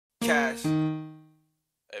cash.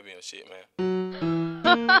 ABM shit, man.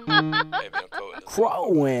 ABM coke.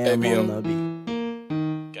 Crowing ABM. on the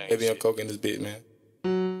beat. ABM coke in this bit, man.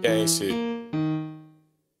 Gang shit.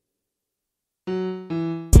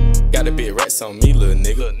 Got a big rats on me, little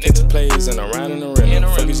nigga. Catch the plays and I'm riding the rental.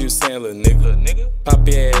 Fuck is you saying, little nigga? Pop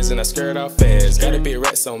your ass and I skirt off fast. Got a big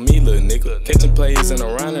rats on me, little nigga. Catching plays and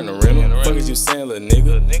I'm riding the rental. Fuck is you saying, little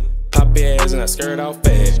nigga? Pop your ass and I skirt off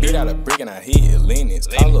fast. Beat out a brick and I hit it, Lennox.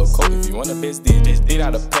 Call a little coke if you want the best digits. Beat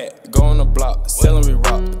out a pack, go on the block. Sellin' we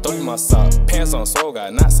rock, throw me my sock. Pants on swole,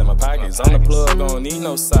 got knots in my pockets. On the plug, don't need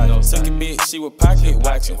no sock. Took a bitch, she was pocket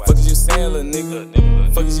watching. Fuck is you saying, little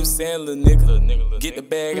nigga? Fuck is you saying, little nigga? Get the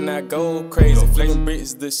bag and I go crazy. Flipping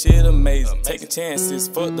bricks, the shit amazing. Taking chances,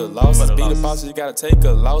 fuck the losses. Be the boss, you gotta take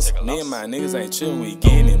a loss. Me and my niggas ain't chillin', we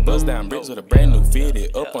getting it. Bust down bricks with a brand new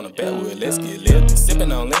fitted. Up on the backwood, let's get lit.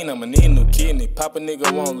 Sippin' on lean, I'ma need a new kidney. Pop a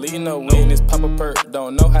nigga won't leave no witness. Pop a perk,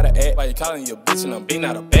 don't know how to act. Why you calling your bitch and I'm beating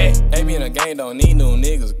out a bat? AB in the game, don't need new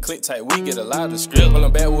niggas. Click tight, we get a lot of script. Pull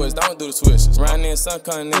them backwoods, don't do the switches. Round in, sun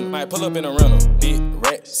coming in, might pull up in a rental. Big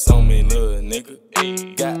rats on me, little nigga.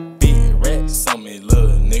 Got big rats on me,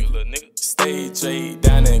 little nigga. Stay J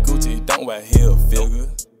down in Gucci, don't wear heel figure.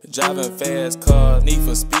 Driving fast cars, need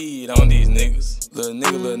for speed on these niggas. Little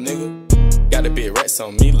nigga. Got a big rats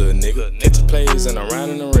on me, little nigga. Catch the plays and I'm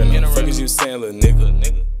riding the rental. Fuck is you saying, little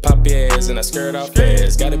nigga? Pop your ass and I skirt off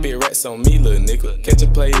fast. Got a big rats on me, little nigga. Catch the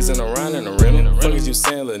plays and I'm riding the rental. Fuck is you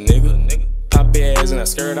saying, little nigga? Pop your ass and I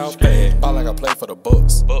skirt off fast. Ball like I play for the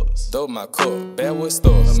Bucks. Dope my cup, bad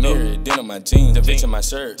store. A mirror, denim my jeans, the bitch in my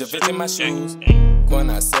shirt, the bitch in my shoes. Going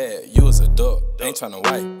outside, you was a duck. Ain't tryna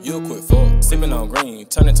wipe, you a quick fuck. Sippin' on green,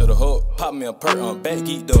 turn into the hook. Pop me a perk on back,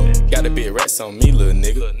 geeked up. Got a big rats on me, little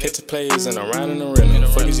nigga. Catch the plays and I'm riding the rental.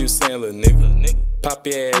 Fuck is you saying, little nigga? Pop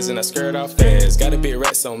your ass and I skirt off fast. Got a big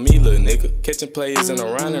rats on me, little nigga. Catching plays and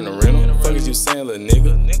I'm riding the rental. Fuck is you saying, little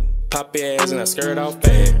nigga? Pop your ass and I skirt off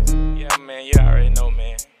fast. Yeah, man, you already know,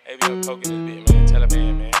 man. ABM coke in this bit, man. Tell a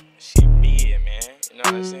man. Shit big, man. You know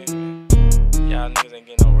what I'm saying, man? Y'all niggas ain't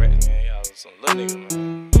getting no rats, man. Y'all some little niggas,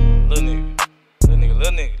 man. Little niggas.